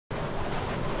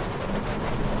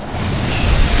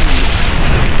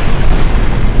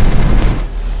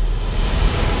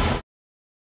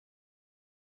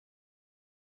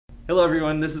Hello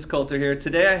everyone, this is Colter here.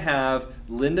 Today I have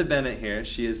Linda Bennett here.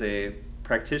 She is a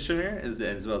practitioner as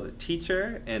well as a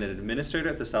teacher and an administrator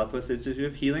at the Southwest Institute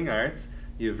of Healing Arts.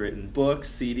 You've written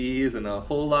books, CDs, and a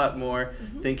whole lot more.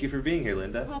 Thank you for being here,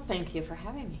 Linda. Well, thank you for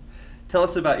having me. Tell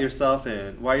us about yourself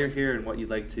and why you're here and what you'd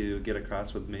like to get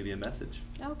across with maybe a message.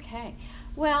 Okay.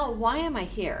 Well, why am I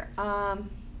here? I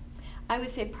would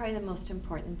say probably the most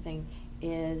important thing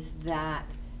is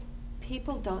that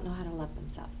people don't know how to love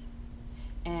themselves.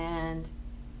 And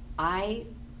I,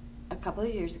 a couple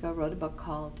of years ago, wrote a book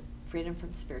called Freedom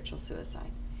from Spiritual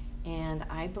Suicide. And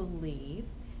I believe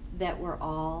that we're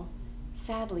all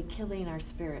sadly killing our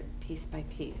spirit piece by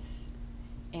piece.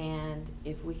 And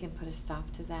if we can put a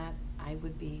stop to that, I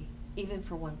would be, even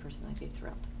for one person, I'd be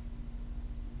thrilled.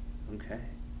 Okay.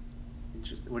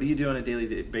 Interesting. What do you do on a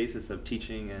daily basis of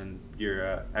teaching and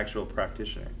you're actual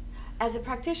practitioner? As a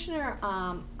practitioner,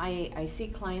 I see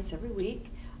clients every week.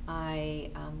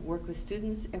 I work with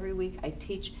students every week. I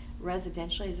teach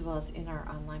residentially as well as in our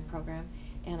online program.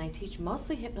 And I teach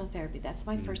mostly hypnotherapy. That's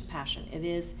my first passion. It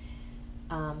is,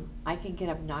 I can get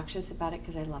obnoxious about it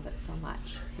because I love it so much.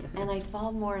 And I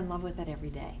fall more in love with it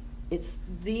every day. It's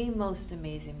the most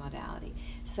amazing modality.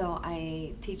 So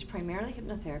I teach primarily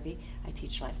hypnotherapy. I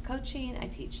teach life coaching. I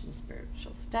teach some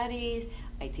spiritual studies.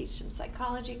 I teach some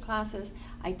psychology classes.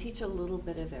 I teach a little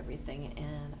bit of everything,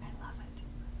 and I love it.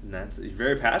 And you're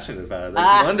very passionate about it.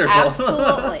 That's wonderful.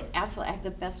 Absolutely. Absolutely. I have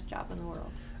the best job in the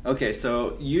world. Okay,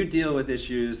 so you deal with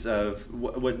issues of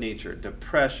what nature?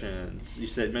 Depression,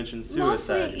 mentioned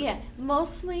suicide.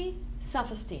 Mostly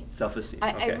self-esteem. Self-esteem,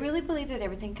 I really believe that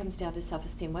everything comes down to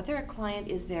self-esteem. Whether a client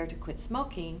is there to quit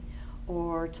smoking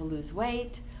or to lose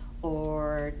weight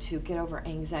or to get over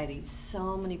anxiety.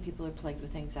 So many people are plagued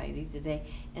with anxiety today,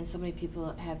 and so many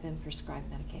people have been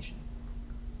prescribed medication.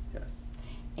 Yes.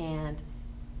 And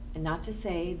not to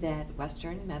say that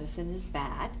Western medicine is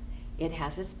bad. It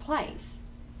has its place.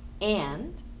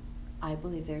 And I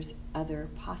believe there's other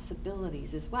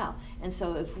possibilities as well. And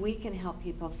so if we can help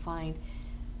people find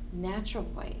natural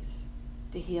ways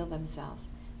to heal themselves,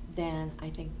 then I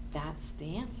think that's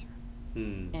the answer.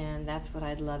 And that's what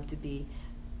I'd love to be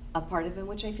a part of, and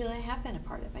which I feel I have been a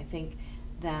part of. I think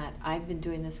that I've been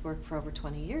doing this work for over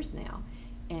 20 years now.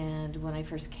 And when I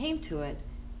first came to it,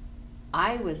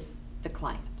 I was the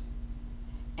client.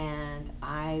 And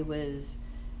I was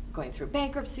going through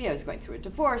bankruptcy, I was going through a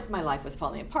divorce, my life was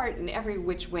falling apart in every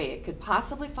which way it could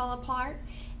possibly fall apart.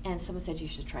 And someone said, you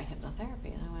should try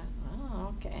hypnotherapy. And I went,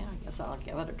 oh, okay, I guess I'll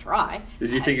give it a try.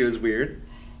 Did you think it was weird?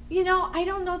 You know, I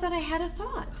don't know that I had a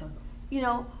thought. You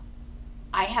know,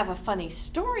 I have a funny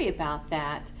story about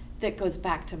that goes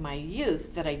back to my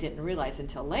youth that I didn't realize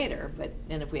until later.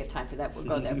 And if we have time for that, we'll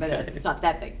go there. But it's not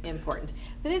that important.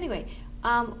 But anyway,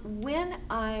 when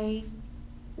I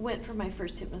went for my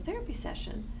first hypnotherapy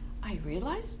session, I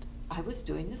realized I was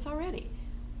doing this already.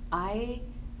 I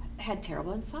had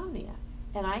terrible insomnia,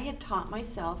 and I had taught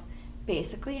myself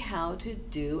basically how to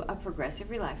do a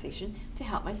progressive relaxation to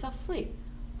help myself sleep.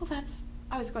 Well,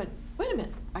 I was going, wait a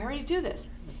minute, I already do this.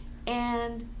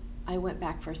 And I went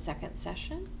back for a second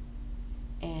session,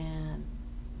 and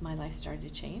my life started to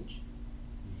change.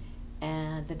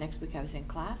 And the next week I was in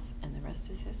class, and the rest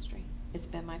is history. It's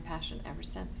been my passion ever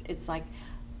since. It's like,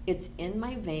 it's in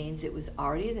my veins. It was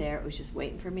already there. It was just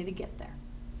waiting for me to get there.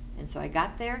 And so I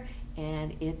got there,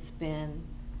 and it's been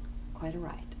quite a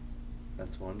ride.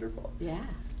 That's wonderful. Yeah.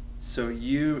 So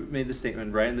you made the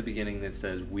statement right in the beginning that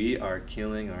says we are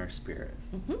killing our spirit.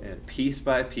 And piece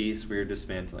by piece, we're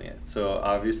dismantling it. So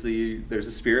obviously there's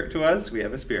a spirit to us. We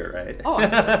have a spirit, right? Oh,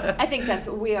 I think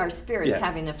we are spirits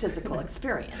having a physical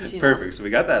experience. Perfect. So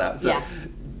we got that out. So yeah.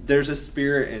 There's a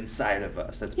spirit inside of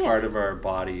us that's part of our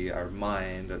body, our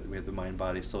mind. We have the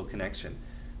mind-body-soul connection.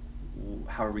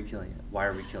 How are we killing it? Why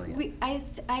are we killing it?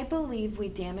 I believe we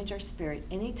damage our spirit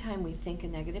anytime we think a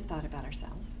negative thought about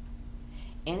ourselves,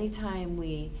 anytime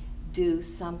we do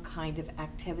some kind of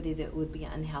activity that would be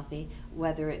unhealthy,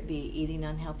 whether it be eating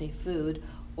unhealthy food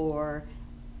or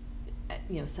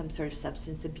some sort of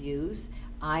substance abuse.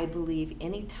 I believe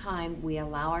anytime we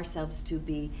allow ourselves to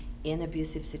be in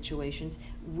abusive situations,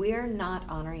 we're not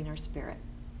honoring our spirit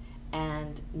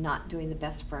and not doing the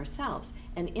best for ourselves.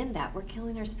 And in that, we're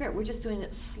killing our spirit. We're just doing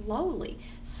it slowly.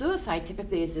 Suicide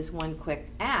typically is this one quick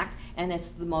act, and it's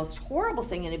the most horrible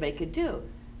thing anybody could do.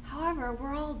 However,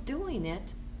 we're all doing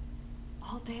it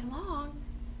all day long,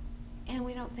 and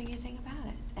we don't think anything about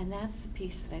it. And that's the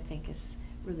piece that I think is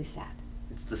really sad.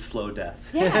 It's the slow death.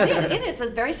 Yeah, it is.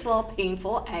 It's a very slow,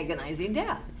 painful, agonizing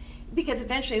death. Because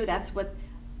eventually that's what,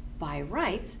 by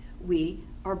rights, we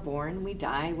are born, we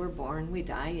die, we're born, we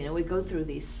die. We go through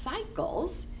these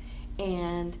cycles,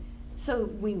 and So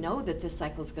we know that this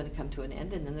cycle is going to come to an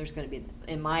end, and then there's going to be,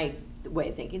 in my way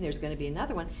of thinking, there's going to be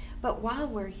another one. But while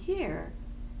we're here,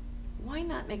 why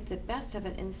not make the best of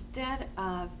it instead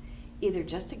of either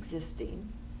just existing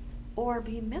or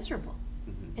be miserable?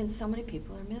 Mm-hmm. And so many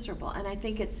people are miserable. And I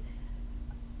think it's,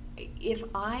 if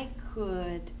I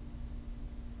could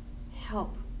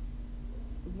help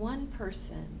one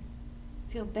person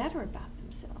feel better about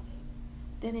themselves,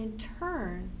 then in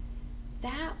turn,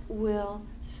 that will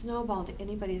snowball to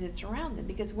anybody that's around them.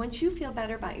 Because once you feel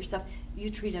better about yourself,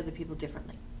 you treat other people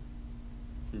differently.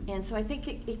 And so I think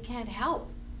it can't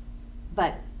help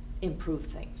but improve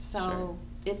things. So Sure.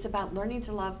 It's about learning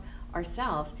to love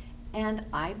ourselves. And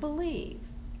I believe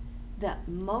that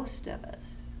most of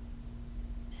us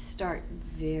start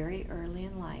very early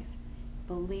in life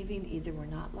believing either we're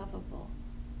not lovable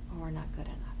or we're not good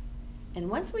enough. And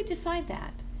once we decide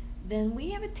that, then we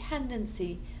have a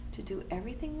tendency to do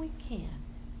everything we can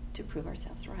to prove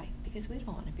ourselves right, because we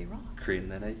don't want to be wrong. Creating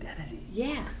that identity.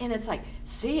 Yeah, and it's like,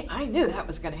 see, I knew that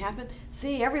was going to happen.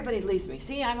 See, everybody leaves me.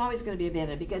 See, I'm always going to be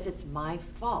abandoned because it's my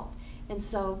fault. And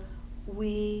so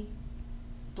we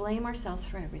blame ourselves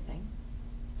for everything.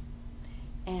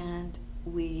 And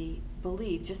we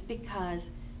believe just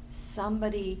because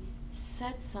somebody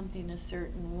said something a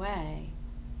certain way,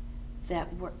 that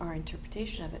our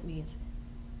interpretation of it means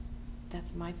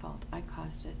that's my fault. I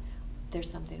caused it. There's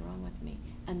something wrong with me.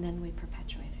 And then we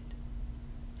perpetuate it.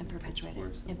 And perpetuate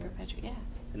it. And perpetuate, yeah.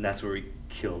 And that's where we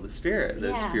kill the spirit,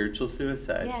 the spiritual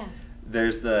suicide. Yeah.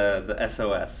 There's the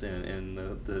SOS in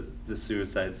the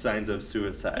suicide, signs of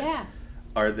suicide. Yeah.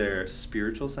 Are there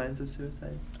spiritual signs of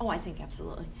suicide? Oh, I think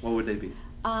absolutely. What would they be?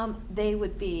 They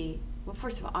would be, well,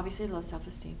 first of all, obviously low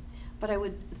self-esteem. But I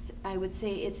would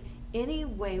say it's any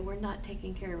way we're not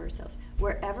taking care of ourselves.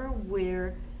 Wherever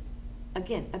we're,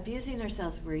 again, abusing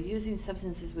ourselves, we're using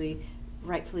substances we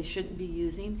rightfully shouldn't be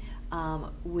using,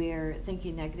 we're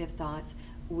thinking negative thoughts,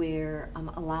 we're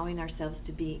allowing ourselves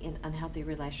to be in unhealthy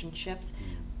relationships,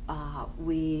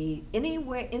 any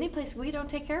place we don't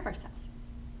take care of ourselves.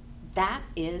 That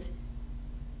is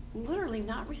literally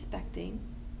not respecting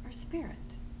our spirit.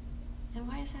 And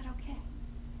why is that okay?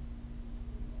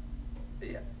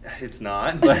 Yeah, it's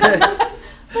not, but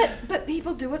but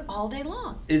people do it all day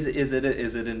long. Is it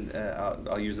an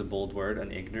I'll use a bold word,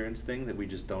 an ignorance thing that we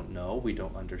just don't know, we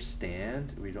don't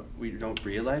understand, we don't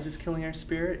realize it's killing our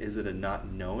spirit? Is it a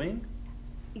not knowing?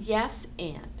 Yes,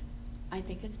 and I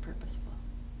think it's purposeful.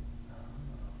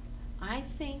 I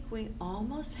think we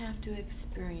almost have to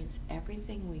experience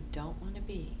everything we don't want to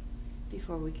be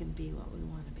before we can be what we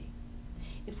want to be.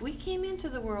 If we came into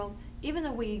the world, even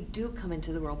though we do come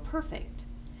into the world perfect,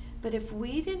 but if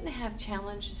we didn't have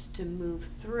challenges to move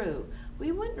through,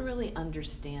 we wouldn't really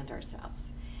understand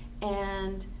ourselves.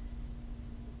 And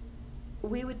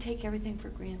we would take everything for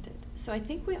granted. So I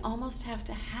think we almost have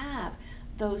to have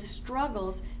those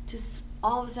struggles to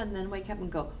all of a sudden then wake up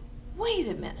and go, wait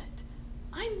a minute,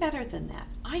 I'm better than that.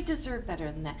 I deserve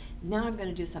better than that. Now I'm going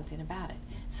to do something about it.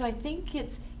 So I think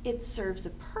it serves a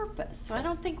purpose. So I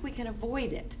don't think we can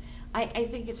avoid it. I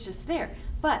think it's just there.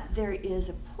 But there is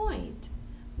a point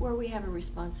where we have a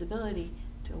responsibility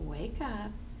to wake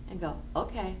up and go,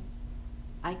 okay,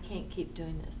 I can't keep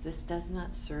doing this. This does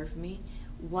not serve me.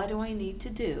 What do I need to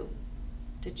do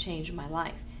to change my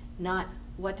life? Not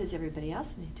what does everybody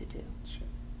else need to do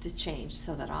to change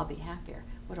so that I'll be happier.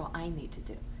 What do I need to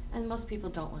do? And most people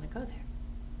don't want to go there.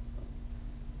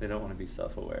 They don't want to be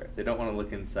self-aware. They don't want to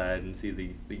look inside and see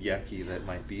the yucky that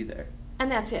might be there.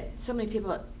 And that's it. So many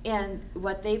people, and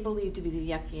what they believe to be the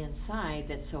yucky inside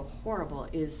that's so horrible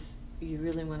is, you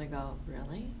really want to go,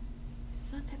 really?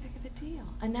 It's not that big of a deal.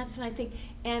 And that's what I think.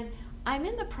 And I'm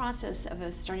in the process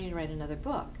of starting to write another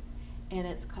book. And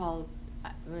it's called,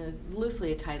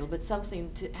 loosely a title, but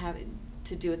something to have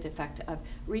to do with the effect of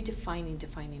redefining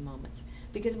defining moments.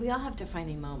 Because we all have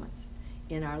defining moments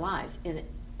in our lives. And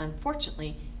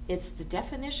unfortunately, it's the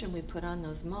definition we put on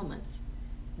those moments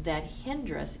that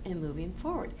hinder us in moving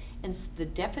forward. And the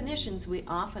definitions we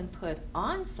often put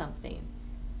on something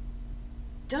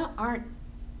aren't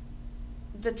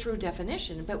the true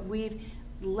definition, but we've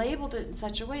labeled it in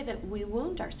such a way that we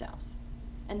wound ourselves.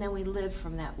 And then we live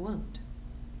from that wound.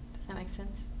 Does that make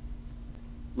sense?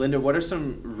 Linda, what are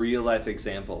some real life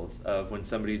examples of when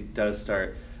somebody does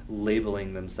start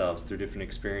labeling themselves through different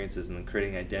experiences and then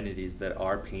creating identities that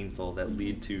are painful that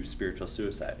lead to spiritual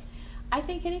suicide? I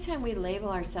think anytime we label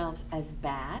ourselves as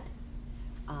bad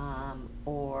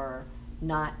or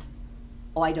not,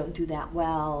 oh, I don't do that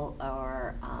well,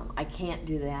 or I can't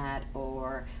do that,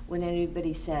 or when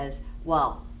anybody says,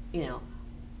 well,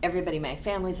 everybody in my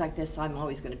family's like this, so I'm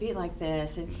always going to be like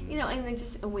this, and Mhm. you know,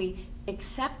 and we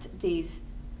accept these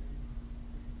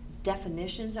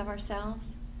definitions of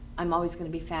ourselves. I'm always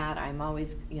going to be fat. I'm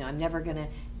always, you know, I'm never going to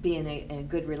be in a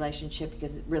good relationship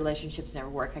because relationships never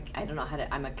work. I don't know how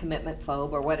to, I'm a commitment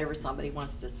phobe or whatever somebody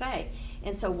wants to say.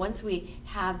 And so once we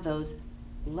have those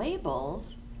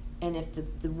labels, and if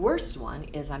the worst one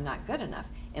is I'm not good enough,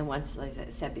 and once, like I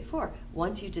said before,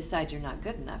 once you decide you're not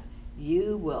good enough,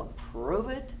 you will prove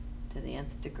it to the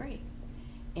nth degree.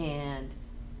 And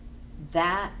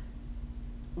that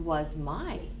was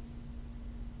my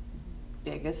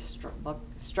biggest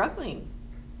struggling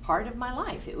part of my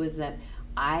life. It was that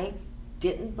I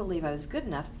didn't believe I was good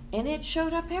enough, and it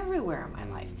showed up everywhere in my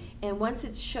life. And once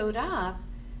it showed up,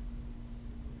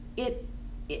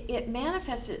 it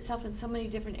manifested itself in so many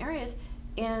different areas,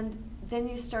 and then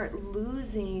you start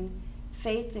losing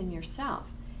faith in yourself.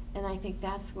 And I think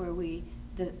that's where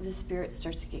the spirit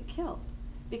starts to get killed,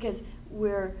 because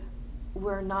we're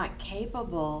not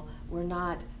capable, we're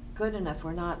not good enough,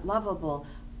 we're not lovable,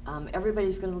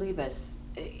 everybody's going to leave us,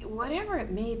 whatever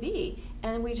it may be,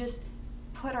 and we just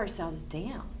put ourselves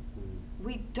down.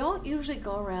 We don't usually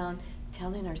go around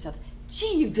telling ourselves,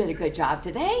 gee, you did a good job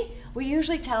today. We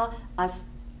usually tell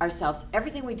ourselves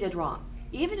everything we did wrong.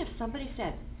 Even if somebody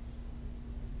said,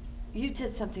 you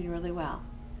did something really well,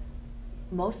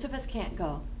 most of us can't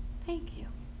go, thank you.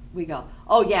 We go,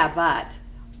 oh yeah, but.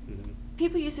 Mhm.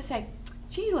 People used to say,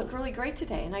 gee, you look really great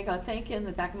today. And I go, thank you. In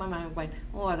the back of my mind, I'm going,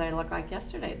 well, what did I look like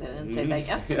yesterday? They didn't say that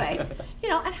yesterday. You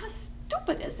know, and how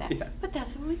stupid is that? Yeah. But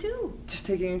that's what we do. Just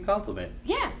taking a compliment.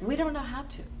 Yeah, we don't know how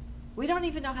to. We don't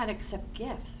even know how to accept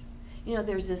gifts. You know,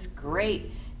 there's this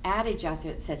great adage out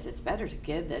there that says it's better to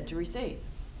give than to receive,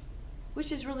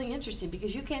 which is really interesting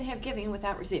because you can't have giving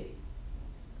without receiving.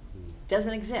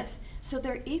 Doesn't exist. So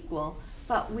they're equal,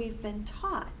 but we've been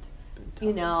taught,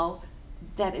 you know,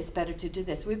 that it's better to do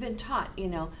this. We've been taught, you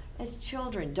know, as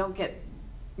children, don't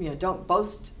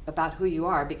boast about who you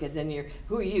are, because then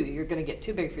who are you? You're going to get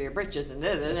too big for your britches, and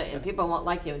and people won't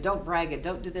like you, and don't brag, and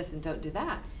don't do this, and don't do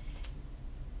that.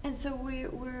 And so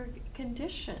we're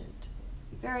conditioned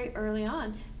very early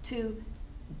on to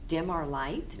dim our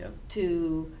light, Yep.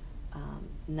 to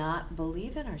not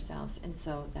believe in ourselves, and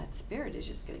so that spirit is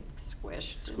just getting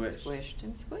squished and squished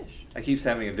and squished. I keep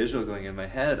having a visual going in my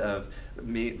head of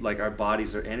me, like our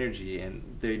bodies are energy, and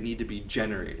they need to be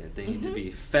generated. They need to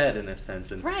be fed in a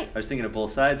sense. And Right. I was thinking of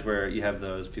both sides, where you have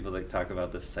those people that talk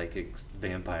about the psychic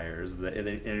vampires, the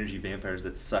energy vampires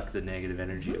that suck the negative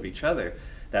energy of each other.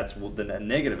 That's the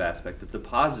negative aspect. But the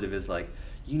positive is like,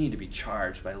 you need to be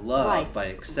charged by love, Right. by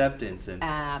acceptance, and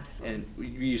Absolutely. and we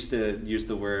used to use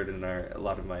the word in a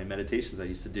lot of my meditations I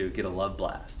used to do, get a love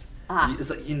blast. It's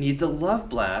like you need the love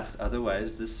blast,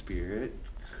 otherwise the spirit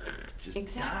just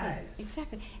dies.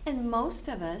 Exactly. And most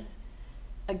of us,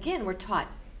 again, we're taught,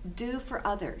 do for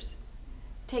others,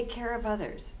 take care of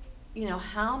others. You know,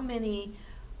 how many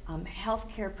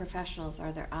healthcare professionals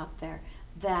are there out there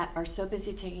that are so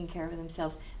busy taking care of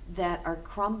themselves that are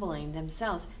crumbling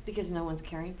themselves because no one's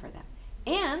caring for them?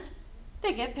 And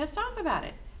they get pissed off about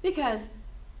it because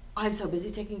I'm so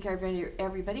busy taking care of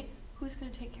everybody, who's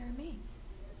going to take care of me?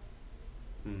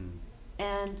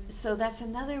 And so that's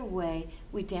another way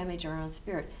we damage our own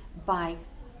spirit, by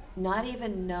not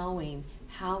even knowing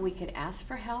how we could ask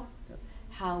for help,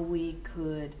 how we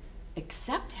could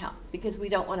accept help, because we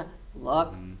don't want to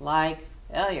look like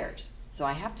failures. So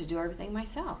I have to do everything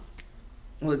myself.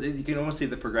 Well, you can almost see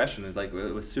the progression, like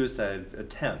with suicide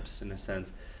attempts, in a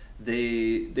sense.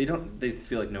 They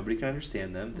feel like nobody can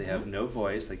understand them. They have no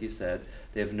voice, like you said.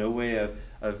 They have no way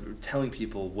of telling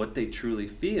people what they truly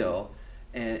feel,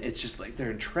 and it's just like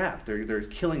they're entrapped. They're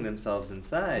killing themselves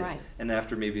inside. Right. And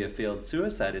after maybe a failed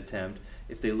suicide attempt,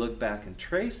 if they look back and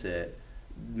trace it,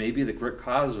 maybe the root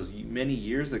cause was many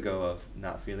years ago of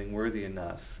not feeling worthy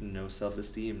enough, no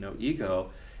self-esteem, no ego,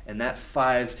 and that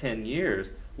 5-10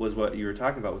 years was what you were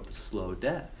talking about with the slow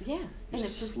death. Yeah, and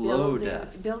it's just slow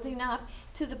death. building up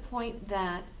to the point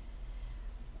that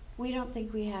we don't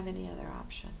think we have any other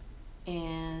option.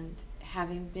 And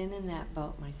having been in that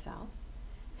boat myself,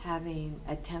 having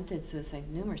attempted suicide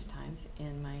numerous times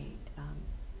in my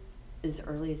as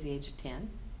early as the age of 10,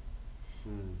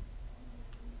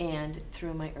 and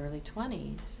through my early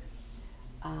 20s,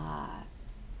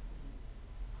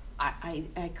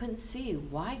 I couldn't see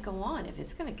why go on if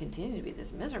it's going to continue to be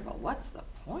this miserable. What's the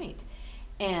point?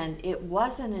 And it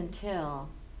wasn't until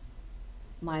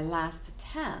my last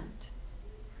attempt,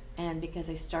 and because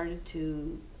I started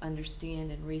to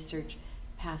understand and research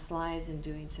past lives and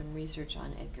doing some research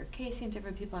on Edgar Cayce and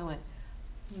different people, I went,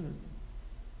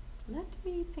 let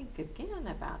me think again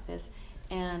about this.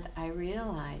 And I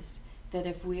realized that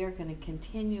if we are going to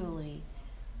continually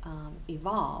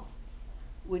evolve,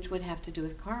 which would have to do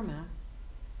with karma,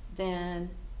 then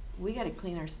we got to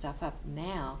clean our stuff up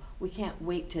now. We can't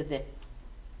wait to the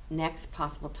next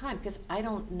possible time, because I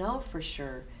don't know for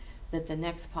sure that the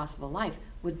next possible life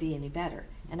would be any better.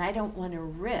 And I don't want to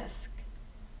risk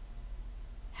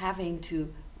having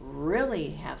to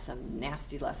really have some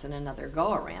nasty lesson another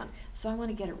go around. So I want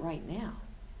to get it right now.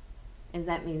 And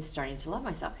that means starting to love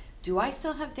myself. Do I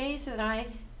still have days that I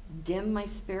dim my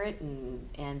spirit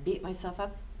and beat myself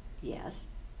up? Yes,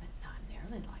 but not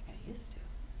nearly like I used to.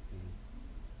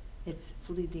 It's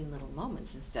fleeting little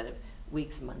moments instead of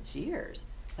weeks, months, years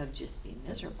of just being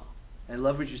miserable. I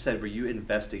love what you said, where you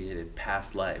investigated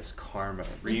past lives, karma,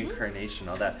 reincarnation,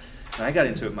 all that. And I got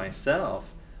into it myself.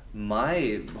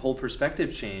 My whole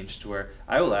perspective changed, to where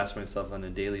I will ask myself on a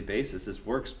daily basis, this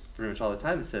works pretty much all the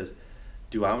time, it says,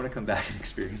 do I want to come back and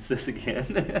experience this again?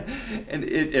 And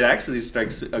it actually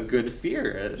strikes a good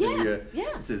fear.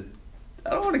 Yeah. It says,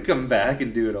 I don't want to come back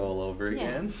and do it all over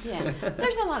again. Yeah.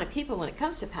 There's a lot of people when it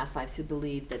comes to past lives who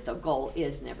believe that the goal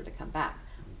is never to come back.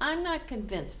 I'm not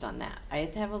convinced on that. I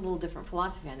have a little different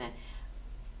philosophy on that.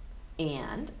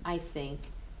 And I think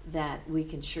that we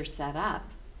can sure set up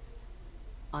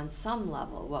on some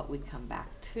level what we come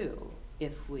back to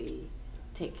if we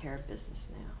take care of business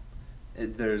now.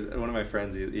 There's one of my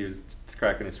friends, he was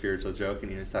cracking a spiritual joke,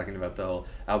 and he was talking about the whole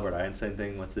Albert Einstein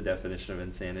thing. What's the definition of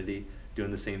insanity?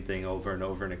 Doing the same thing over and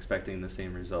over and expecting the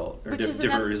same result, or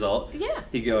different result. Yeah.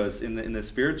 He goes, in the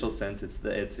spiritual sense,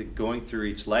 it's going through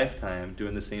each lifetime,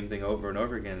 doing the same thing over and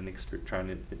over again, and trying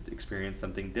to experience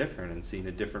something different and seeing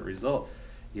a different result.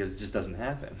 He goes, it just doesn't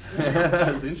happen. Yeah.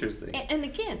 That's interesting. And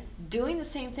again, doing the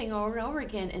same thing over and over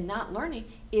again and not learning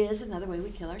is another way we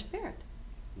kill our spirit.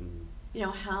 You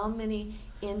know, how many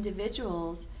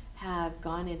individuals have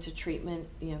gone into treatment,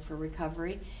 for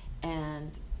recovery,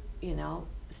 and,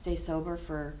 stay sober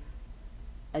for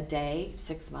a day,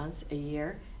 6 months, a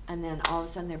year, and then all of a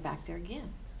sudden they're back there again.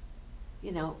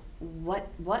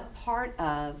 What part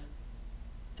of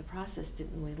the process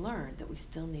didn't we learn that we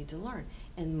still need to learn?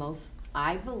 And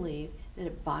I believe that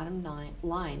at bottom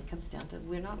line comes down to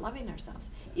we're not loving ourselves.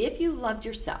 If you loved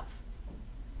yourself,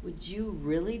 would you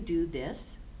really do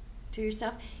this to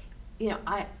yourself?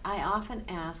 I often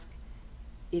ask,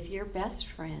 if your best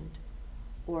friend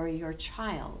or your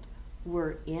child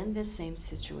were in the same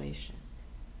situation,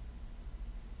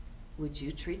 would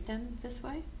you treat them this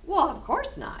way? Well, of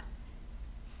course not.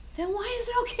 Then why is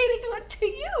it okay to do it to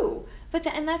you?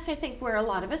 And that's, I think, where a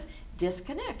lot of us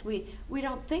disconnect. We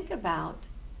don't think about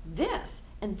this,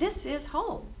 and this is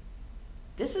home.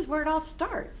 This is where it all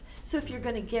starts. So if you're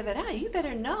going to give it out, you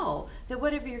better know that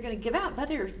whatever you're going to give out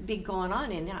better be going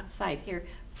on and outside here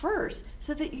first,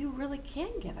 so that you really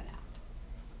can give it out.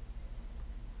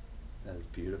 That is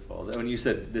beautiful. When you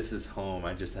said, this is home,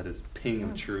 I just had this ping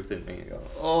of truth in me. I go,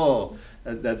 oh,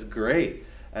 that's great.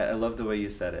 I love the way you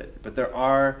said it. But there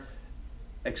are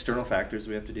external factors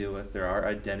we have to deal with. There are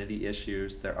identity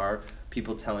issues. There are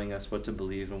people telling us what to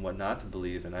believe and what not to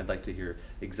believe. And I'd like to hear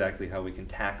exactly how we can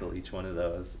tackle each one of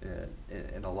those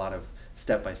in a lot of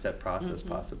step-by-step process,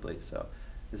 possibly. So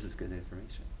this is good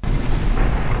information.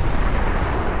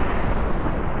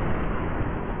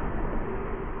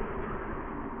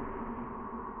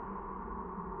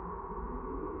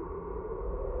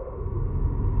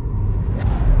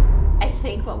 I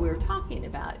think what we were talking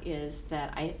about is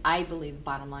that I believe the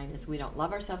bottom line is we don't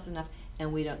love ourselves enough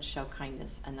and we don't show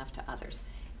kindness enough to others.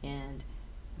 And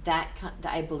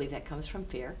I believe that comes from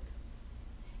fear.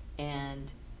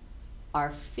 And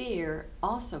our fear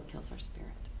also kills our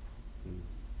spirit.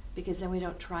 Because then we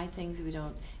don't try things, we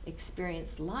don't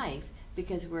experience life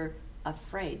because we're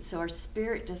afraid. So our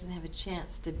spirit doesn't have a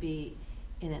chance to be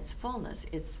in its fullness.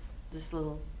 It's this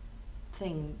little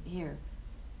thing here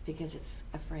because it's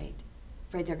afraid.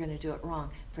 Afraid they're going to do it wrong,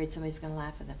 afraid somebody's going to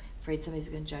laugh at them, afraid somebody's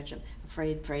going to judge them,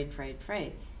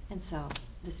 afraid. And so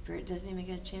the spirit doesn't even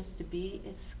get a chance to be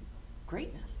its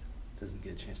greatness. Doesn't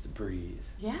get a chance to breathe.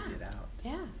 Yeah. Get out.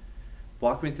 Yeah.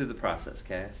 Walk me through the process,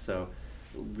 okay? So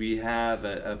we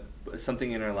have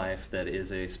something in our life that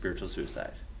is a spiritual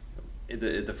suicide.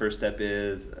 The first step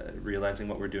is realizing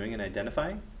what we're doing and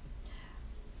identifying?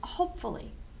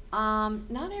 Hopefully.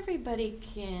 Not everybody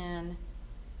can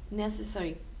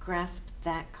necessarily grasp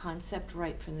that concept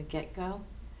right from the get-go.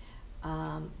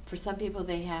 For some people,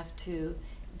 they have to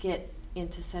get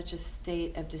into such a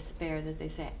state of despair that they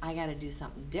say, I got to do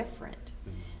something different.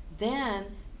 Then,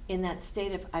 in that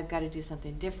state of I've got to do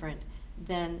something different,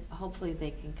 then hopefully they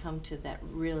can come to that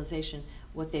realization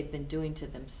what they've been doing to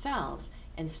themselves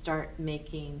and start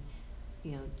making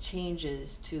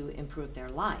changes to improve their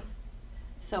life.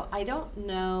 So I don't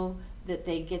know that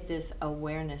they get this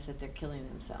awareness that they're killing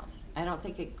themselves. I don't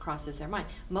think it crosses their mind.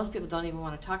 Most people don't even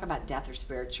want to talk about death or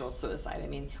spiritual suicide.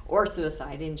 Or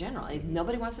suicide in general.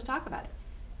 Nobody wants to talk about it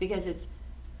because it's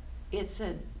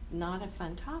not a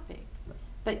fun topic.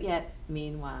 But yet,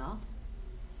 meanwhile,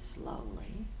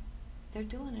 slowly, they're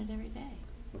doing it every day.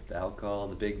 With the alcohol,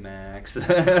 the Big Macs,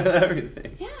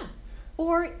 everything. Yeah.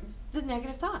 Or the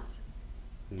negative thoughts.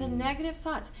 The negative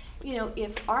thoughts.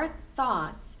 If our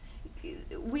thoughts,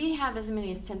 we have as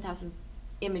many as 10,000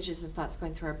 images and thoughts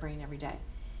going through our brain every day.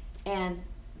 And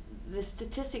the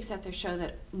statistics out there show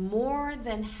that more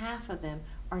than half of them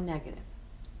are negative.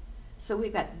 So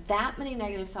we've got that many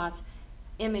negative thoughts,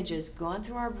 images going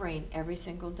through our brain every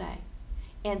single day.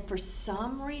 And for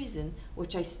some reason,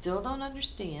 which I still don't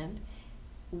understand,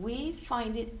 we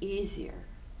find it easier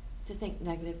to think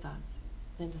negative thoughts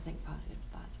than to think positive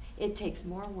thoughts. It takes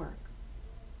more work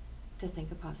to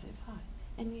think a positive thought.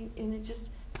 And it just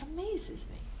amazes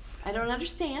me. I don't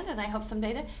understand, and I hope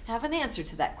someday to have an answer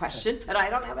to that question, but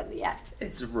I don't have it yet.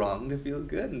 It's wrong to feel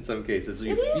good in some cases.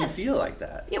 You feel like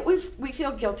that. Yeah, we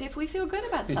feel guilty if we feel good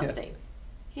about something,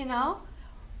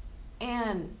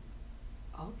 And,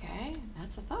 okay,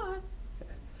 that's a thought.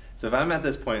 So if I'm at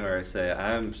this point where I say,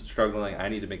 I'm struggling, I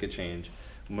need to make a change,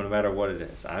 no matter what it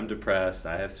is. I'm depressed,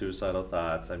 I have suicidal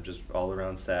thoughts, I'm just all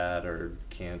around sad or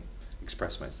can't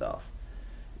express myself.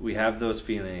 We have those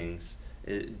feelings.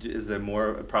 Is there more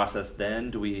a process then?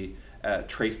 Do we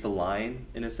trace the line,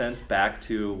 in a sense, back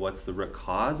to what's the root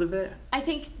cause of it? I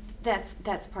think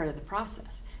that's part of the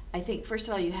process. I think, first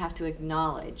of all, you have to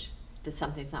acknowledge that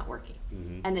something's not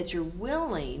working and that you're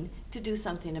willing to do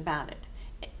something about it.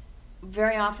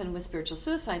 Very often with spiritual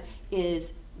suicide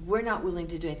is we're not willing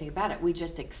to do anything about it. We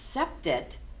just accept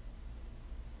it,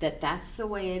 that that's the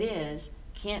way it is,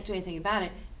 can't do anything about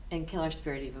it, and kill our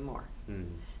spirit even more.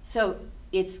 So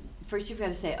it's, first you've got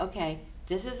to say, okay,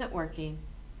 this isn't working,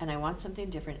 and I want something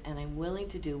different, and I'm willing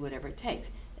to do whatever it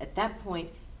takes. At that point,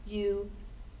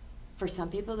 for some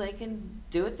people, they can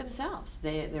do it themselves.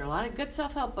 There are a lot of good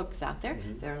self-help books out there.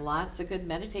 There are lots of good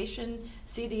meditation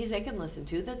CDs they can listen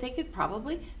to that they could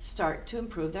probably start to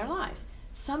improve their lives.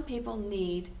 Some people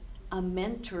need a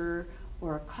mentor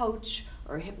or a coach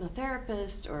or a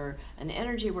hypnotherapist or an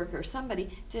energy worker or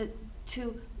somebody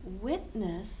to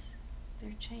witness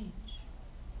their change.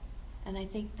 And I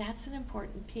think that's an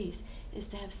important piece, is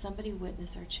to have somebody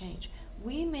witness our change.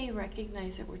 We may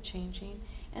recognize that we're changing,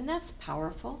 and that's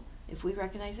powerful if we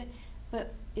recognize it,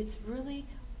 but it's really,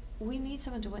 we need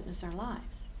someone to witness our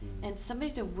lives. And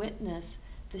somebody to witness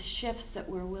the shifts that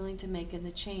we're willing to make and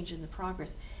the change and the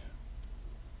progress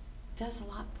does a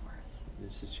lot for us.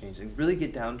 It's just changing. Really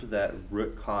get down to that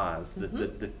root cause, the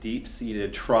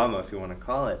deep-seated trauma, if you want to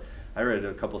call it. I read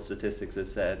a couple statistics that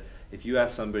said if you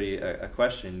ask somebody a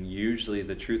question, usually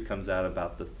the truth comes out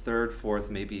about the third,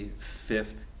 fourth, maybe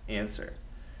fifth answer.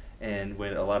 And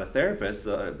when a lot of therapists,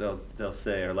 they'll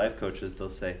say, or life coaches, they'll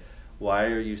say, why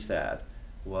are you sad?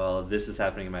 Well, this is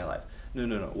happening in my life.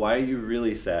 No. Why are you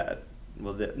really sad?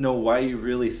 Well, no, why are you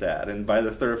really sad? And by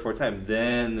the third or fourth time,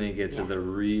 then they get to the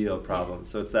real problem.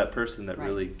 So it's that person that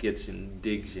really gets you and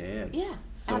digs you in. Yeah,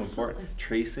 so absolutely important.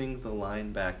 Tracing the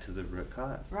line back to the root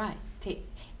cause. Right.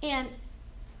 And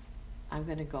I'm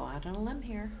going to go out on a limb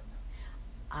here.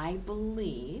 I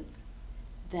believe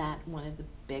that one of the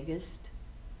biggest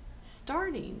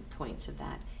starting points of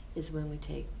that is when we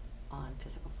take on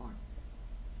physical form,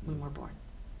 when we're born.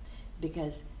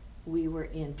 Because we were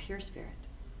in pure spirit.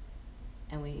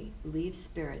 And we leave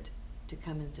spirit to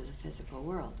come into the physical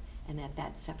world. And at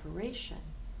that separation,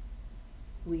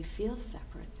 we feel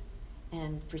separate.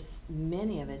 And for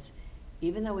many of us,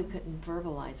 even though we couldn't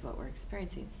verbalize what we're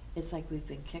experiencing, it's like we've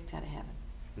been kicked out of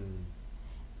heaven.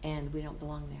 And we don't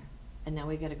belong there. And now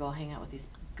we got to go hang out with these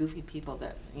goofy people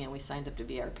that we signed up to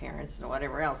be our parents and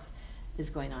whatever else is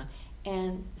going on.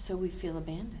 And so we feel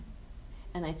abandoned.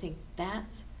 And I think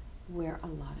that's where a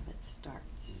lot of it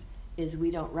starts. Is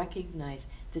we don't recognize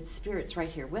that spirit's right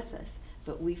here with us,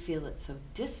 but we feel it so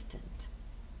distant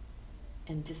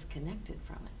and disconnected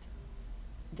from it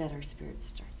that our spirit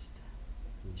starts to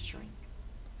shrink.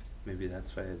 Maybe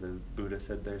that's why the Buddha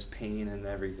said there's pain in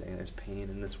everything. There's pain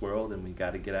in this world, and we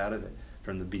got to get out of it.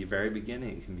 From the very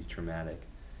beginning, it can be traumatic.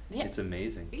 Yeah. It's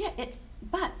amazing. Yeah,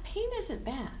 but pain isn't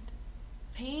bad.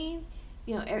 Pain,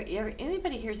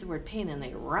 anybody hears the word pain and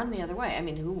they run the other way. I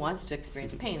mean, who wants to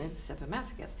experience pain except a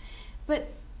masochist? But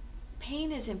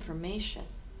pain is information.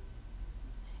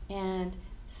 And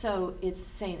so it's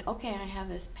saying, okay, I have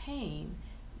this pain,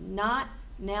 not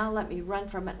now let me run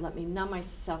from it, let me numb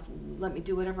myself, let me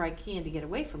do whatever I can to get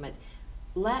away from it.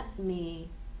 let me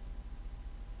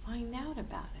find out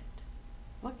about it.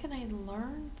 What can I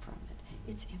learn from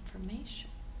it? It's information.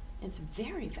 It's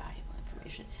very valuable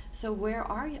information. So where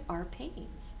are our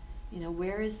pains?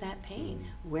 Where is that pain?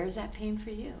 Where's that pain for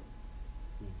you?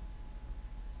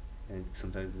 And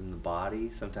sometimes it's in the body,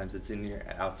 sometimes it's in your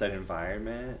outside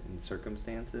environment and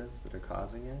circumstances that are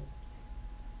causing it.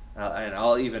 And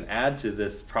I'll even add to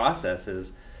this process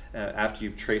is, after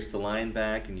you've traced the line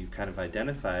back and you've kind of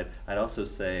identified, I'd also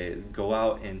say go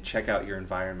out and check out your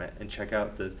environment and check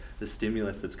out the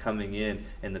stimulus that's coming in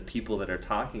and the people that are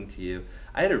talking to you.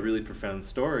 I had a really profound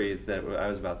story that I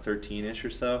was about 13-ish or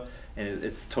so, and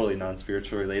it's totally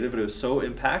non-spiritual related, but it was so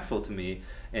impactful to me.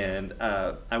 And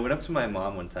I went up to my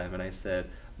mom one time and I said,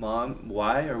 "Mom,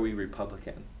 why are we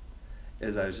Republican?"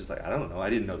 As I was just like, I don't know.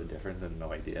 I didn't know the difference. I had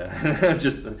no idea. It's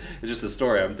just a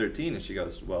story. I'm 13. And she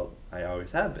goes, "Well, I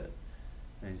always have been."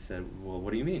 And I said, "Well,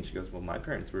 what do you mean?" She goes, "Well, my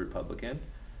parents were Republican."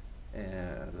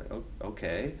 And I was like, "Oh,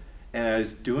 okay." And I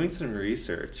was doing some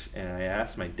research, and I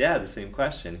asked my dad the same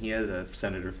question. He had a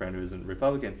senator friend who was a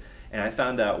Republican. And I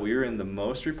found out we were in the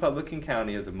most Republican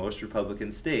county of the most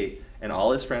Republican state, and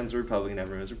all his friends were Republican,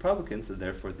 everyone was Republican, so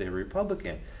therefore they were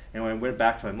Republican. And when I went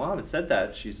back to my mom and said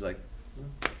that, she's like,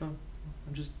 "Oh,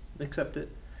 just accept it."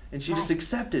 And she just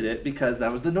accepted it because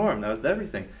that was the norm, that was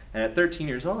everything. And at 13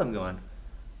 years old, I'm going,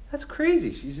 that's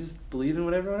crazy. She's just believing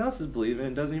what everyone else is believing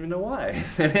and doesn't even know why.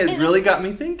 And it really got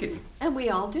me thinking. And we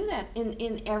all do that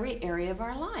in every area of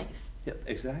our life. Yep,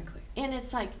 exactly. And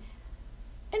it's like,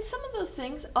 and some of those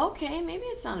things, okay, maybe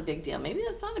it's not a big deal. Maybe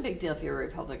it's not a big deal if you're a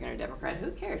Republican or Democrat.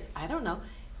 Who cares? I don't know.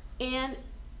 And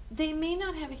they may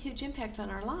not have a huge impact on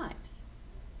our lives.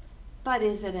 But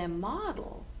is it a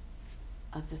model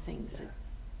of the things that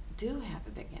do have a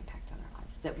big impact on our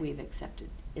lives that we've accepted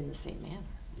in the same manner?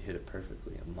 You hit it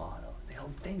perfectly, a model. They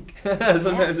don't think.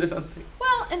 Sometimes they don't think.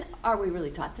 Well, and are we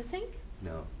really taught to think?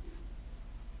 No.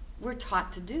 We're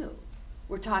taught to do.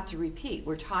 We're taught to repeat.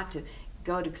 We're taught to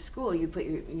go to school.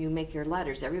 You make your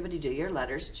letters. Everybody do your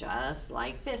letters just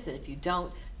like this. And if you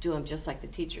don't do them just like the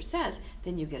teacher says,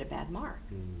 then you get a bad mark.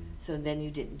 So then you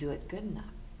didn't do it good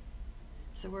enough.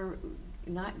 So we're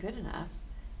not good enough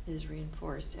is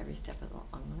reinforced every step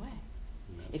along the way.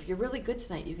 If you're really good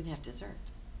tonight, you can have dessert.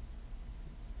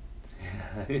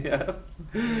 Yeah.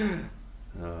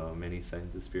 Oh, many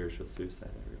signs of spiritual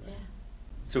suicide everywhere. Yeah.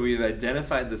 So we've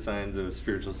identified the signs of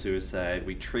spiritual suicide.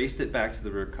 We traced it back to the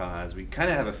root cause. We kind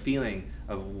of have a feeling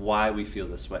of why we feel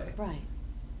this way. Right.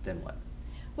 Then what?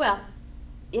 Well,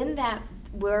 in that,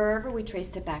 wherever we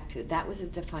traced it back to, that was a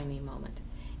defining moment.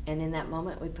 And in that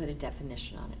moment, we put a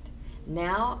definition on it.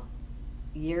 Now,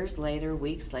 years later,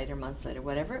 weeks later, months later,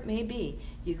 whatever it may be,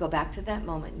 you go back to that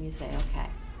moment and you say, okay,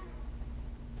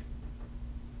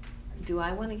 do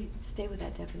I want to stay with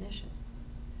that definition?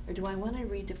 Or do I want to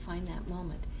redefine that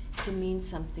moment to mean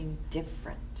something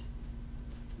different?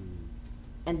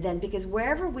 And then, because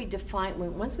wherever we define,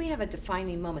 once we have a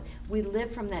defining moment, we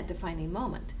live from that defining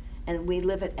moment. And we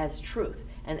live it as truth.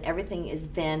 And everything is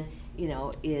then,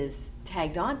 is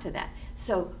tagged on to that.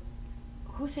 So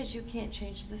who says you can't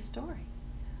change the story?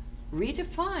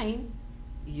 Redefine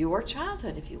your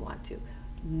childhood if you want to.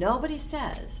 Nobody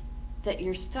says that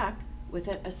you're stuck with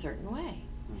it a certain way.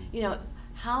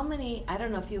 How many, I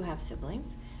don't know if you have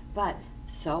siblings, but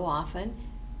so often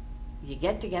you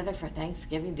get together for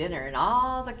Thanksgiving dinner and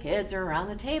all the kids are around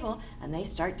the table and they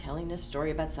start telling a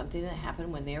story about something that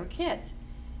happened when they were kids.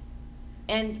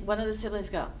 And one of the siblings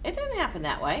go, "It didn't happen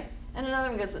that way." And another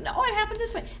one goes, "No, it happened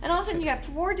this way." And all of a sudden you have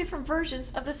 4 different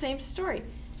versions of the same story.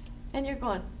 And you're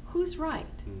going, who's right?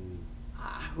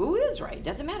 Who is right?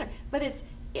 Doesn't matter. But it's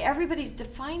everybody's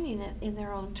defining it in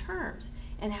their own terms.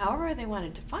 And however they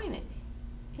want to define it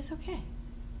is okay,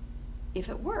 if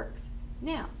it works.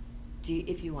 Now,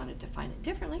 if you want to define it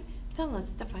differently, then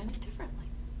let's define it differently.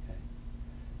 Okay.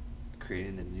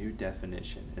 Creating a new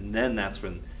definition. And then that's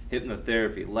when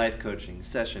hypnotherapy, life coaching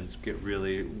sessions get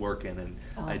really working and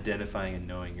identifying and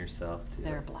knowing yourself to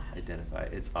they're a blast. Identify.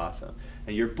 It's awesome.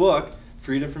 And your book,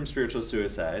 Freedom from Spiritual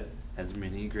Suicide, has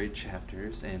many great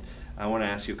chapters. And I want to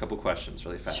ask you a couple questions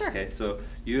really fast. Sure. Okay. So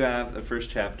you have a first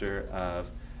chapter of,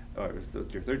 or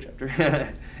your third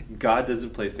chapter, God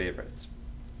doesn't play favorites.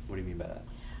 What do you mean by that?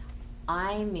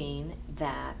 I mean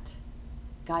that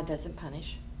God doesn't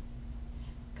punish.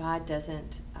 God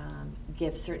doesn't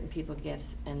give certain people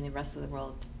gifts and the rest of the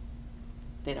world,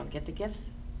 they don't get the gifts.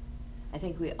 I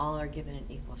think we all are given an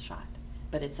equal shot,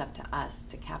 but it's up to us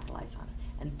to capitalize on it.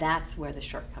 And that's where the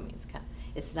shortcomings come.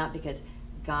 It's not because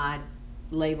God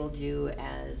labeled you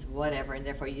as whatever and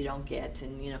therefore you don't get,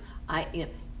 and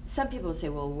some people will say,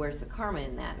 well, where's the karma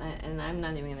in that? And I'm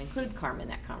not even going to include karma in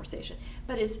that conversation.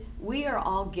 But we are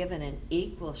all given an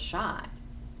equal shot.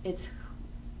 It's,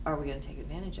 are we going to take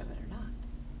advantage of it or not?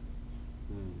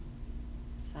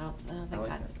 So I don't think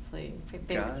God's playing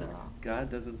favorites at all.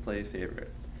 God doesn't play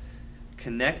favorites.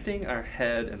 Connecting our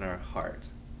head and our heart.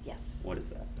 Yes. What is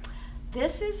that?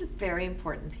 This is a very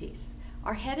important piece.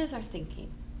 Our head is our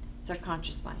thinking. It's our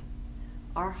conscious mind.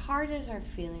 Our heart is our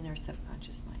feeling, our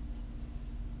subconscious mind.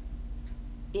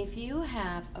 If you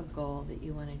have a goal that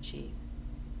you want to achieve,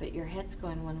 but your head's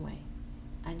going one way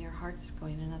and your heart's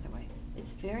going another way,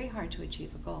 it's very hard to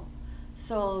achieve a goal.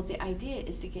 So the idea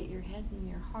is to get your head and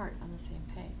your heart on the same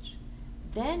page.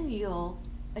 Then you'll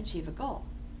achieve a goal.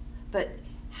 But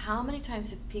how many times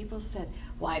have people said,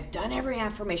 well, I've done every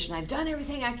affirmation, I've done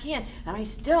everything I can, and I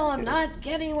still am not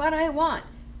getting what I want?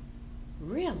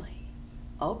 Really?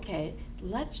 Okay,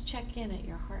 let's check in at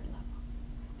your heart level,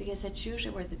 because that's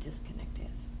usually where the disconnect is.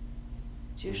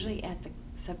 It's usually at the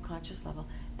subconscious level,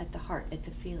 at the heart, at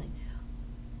the feeling.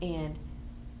 And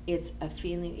it's a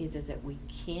feeling either that we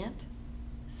can't,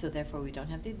 so therefore we don't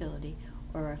have the ability,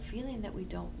 or a feeling that we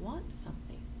don't want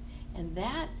something. And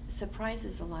that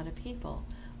surprises a lot of people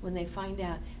when they find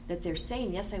out that they're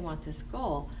saying, yes, I want this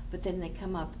goal, but then they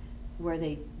come up where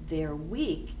they're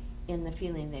weak in the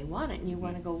feeling they want it, and you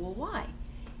want to go, well, why?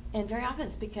 And very often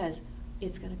it's because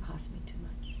it's going to cost me too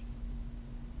much.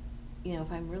 You know,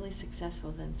 if I'm really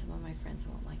successful, then some of my friends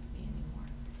won't like me anymore.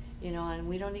 You know, and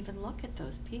we don't even look at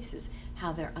those pieces,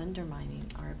 how they're undermining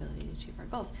our ability to achieve our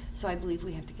goals. So I believe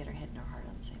we have to get our head and our heart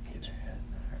on the same page. Get our head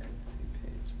and our heart on the same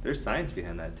page. There's science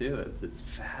behind that too. It's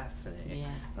fascinating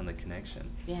on the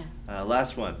connection. Yeah.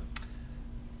 Last one.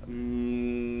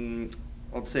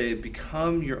 I'll say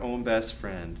become your own best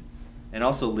friend, and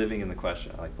also living in the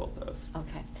question. I like both those.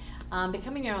 Okay.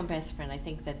 Becoming your own best friend, I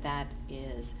think that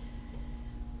is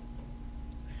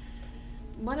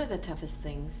one of the toughest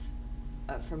things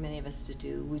for many of us to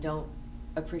do. We don't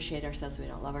appreciate ourselves, we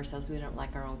don't love ourselves, we don't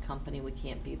like our own company, we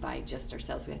can't be by just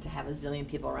ourselves, we have to have a zillion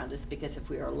people around us, because if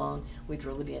we were alone, we'd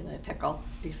really be in a pickle,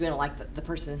 because we don't like the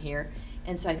person here.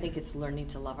 And so I think it's learning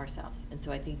to love ourselves. And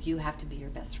so I think you have to be your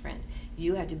best friend.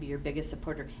 You have to be your biggest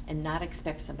supporter and not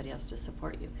expect somebody else to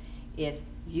support you. If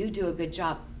you do a good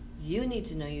job, you need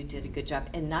to know you did a good job,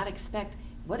 and not expect,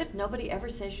 what if nobody ever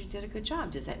says you did a good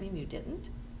job? Does that mean you didn't?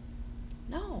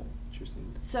 No.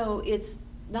 Interesting. So it's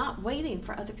not waiting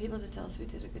for other people to tell us we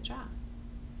did a good job.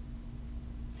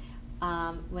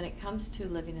 When it comes to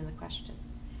living in the question,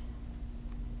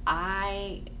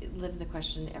 I live in the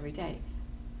question every day.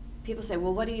 People say,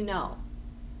 well, what do you know?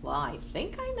 Well, I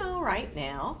think I know right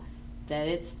now that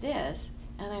it's this,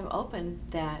 and I'm open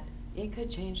that it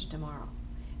could change tomorrow.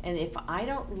 And if I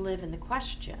don't live in the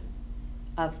question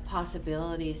of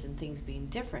possibilities and things being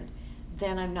different,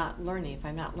 then I'm not learning. If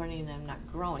I'm not learning, I'm not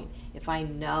growing. If I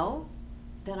know,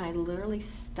 then I literally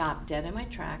stop dead in my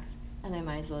tracks, and I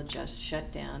might as well just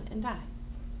shut down and die.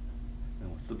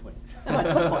 And what's the point? And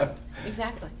what's the point?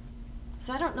 Exactly.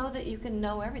 So I don't know that you can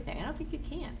know everything. I don't think you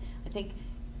can. I think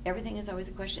everything is always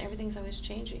a question. Everything's always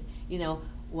changing. You know,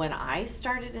 when I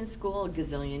started in school a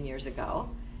gazillion years ago,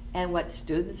 and what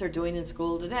students are doing in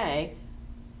school today,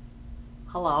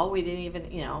 hello, we didn't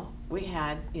even, you know, we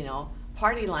had, you know,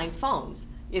 party line phones.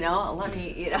 You know, let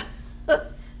me, you know.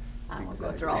 I won't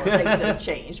go through all the things that have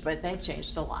changed, but they've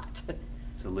changed a lot.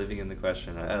 So living in the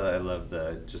question, I love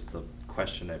just the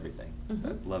question everything.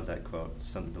 I love that quote. It's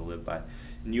something to live by.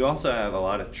 And you also have a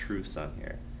lot of truths on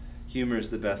here. Humor is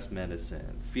the best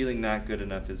medicine. Feeling not good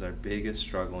enough is our biggest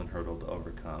struggle and hurdle to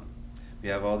overcome. We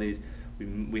have all these,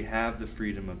 we have the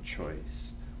freedom of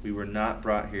choice. We were not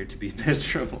brought here to be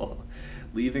miserable.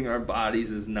 Leaving our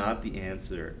bodies is not the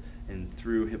answer. And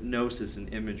through hypnosis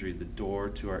and imagery, the door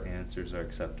to our answers are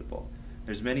acceptable.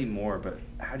 There's many more, but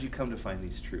how'd you come to find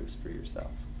these truths for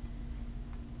yourself?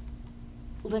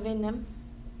 Living them,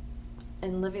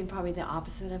 and living probably the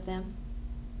opposite of them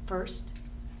first,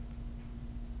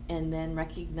 and then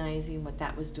recognizing what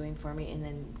that was doing for me, and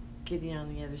then getting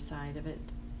on the other side of it,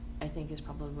 I think is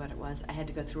probably what it was. I had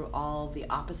to go through all the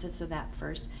opposites of that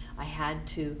first. I had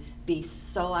to be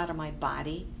so out of my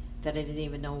body that I didn't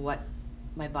even know what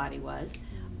my body was.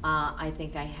 I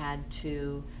think I had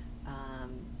to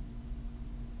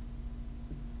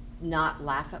not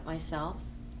laugh at myself,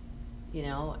 you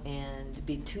know, and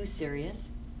be too serious,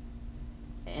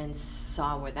 and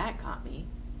saw where that got me.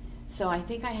 So I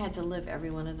think I had to live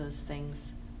every one of those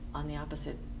things on the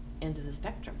opposite end of the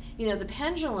spectrum. You know, the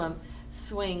pendulum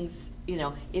swings, you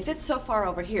know, if it's so far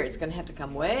over here, it's going to have to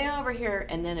come way over here,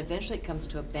 and then eventually it comes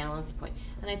to a balance point.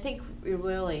 And I think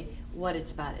really what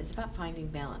it's about finding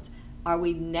balance. Are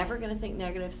we never going to think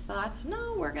negative thoughts?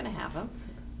 No, we're going to have them.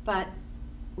 But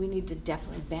we need to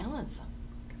definitely balance them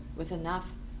with enough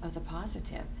of the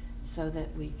positive so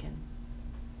that we can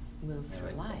move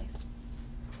through life.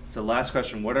 So last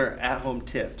question, what are at-home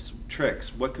tips,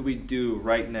 tricks? What could we do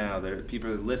right now that people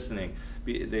are listening?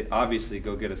 They obviously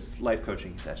go get a life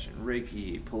coaching session,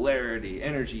 Reiki, polarity,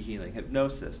 energy healing,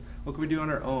 hypnosis. What can we do on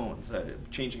our own? So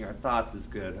changing our thoughts is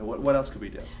good. What else could we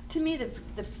do? To me,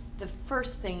 the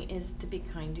first thing is to be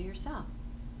kind to yourself.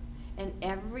 And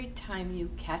every time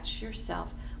you catch yourself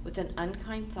with an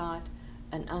unkind thought,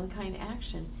 an unkind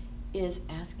action, is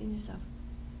asking yourself,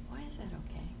 why is that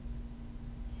okay?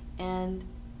 And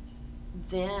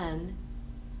then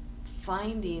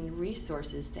finding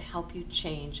resources to help you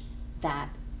change that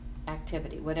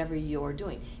activity, whatever you're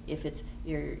doing. If it's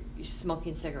you're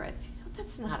smoking cigarettes,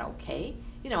 that's not okay.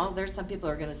 There's some people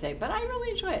who are going to say, but I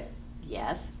really enjoy it.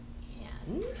 Yes,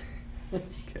 and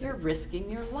Okay. you're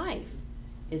risking your life.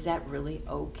 Is that really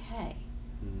okay?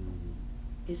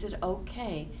 Is it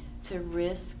okay to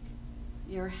risk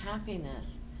your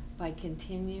happiness by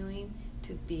continuing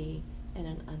to be in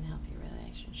an unhealthy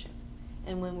relationship?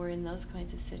 And when we're in those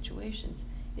kinds of situations,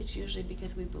 it's usually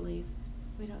because we believe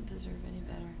we don't deserve any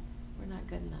better. We're not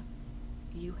good enough.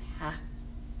 You have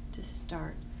to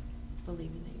start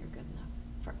believing that you're good enough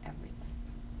for everything.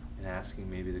 And asking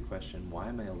maybe the question, why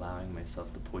am I allowing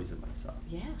myself to poison myself?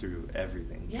 Yeah. Through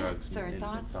everything, Yeah, drugs, through our and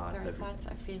thoughts, everything.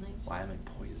 our feelings. Why am I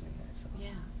poisoning myself?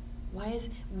 Yeah.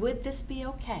 Would this be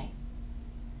okay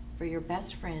for your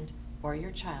best friend or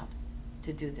your child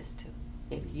to do this to?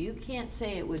 If you can't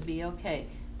say it would be okay,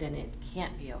 then it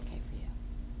can't be okay for you.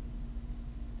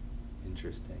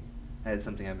 Interesting. I had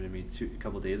something happen to me a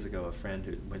couple days ago. A friend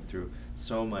who went through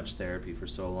so much therapy for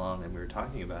so long, and we were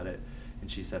talking about it, and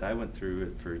she said, I went through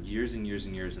it for years and years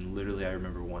and years, and literally I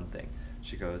remember one thing.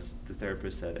 She goes, the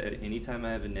therapist said, anytime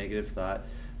I have a negative thought,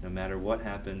 no matter what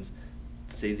happens,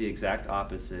 say the exact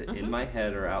opposite in my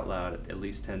head or out loud at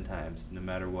least 10 times, no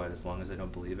matter what, as long as I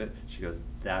don't believe it. She goes,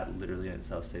 that literally in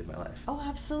itself saved my life. Oh,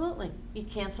 absolutely. You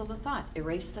cancel the thought,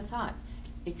 erase the thought,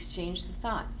 exchange the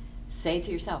thought. Say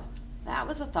to yourself, that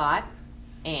was a thought,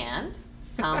 and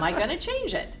how am I going to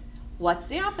change it? What's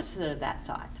the opposite of that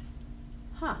thought?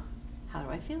 How do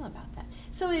I feel about that?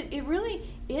 So it really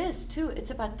is, too.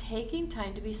 It's about taking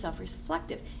time to be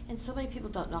self-reflective. And so many people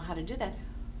don't know how to do that,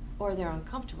 or they're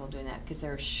uncomfortable doing that because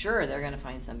they're sure they're going to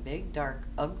find some big, dark,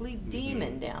 ugly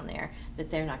demon down there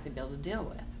that they're not going to be able to deal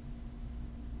with.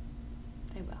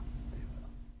 They will.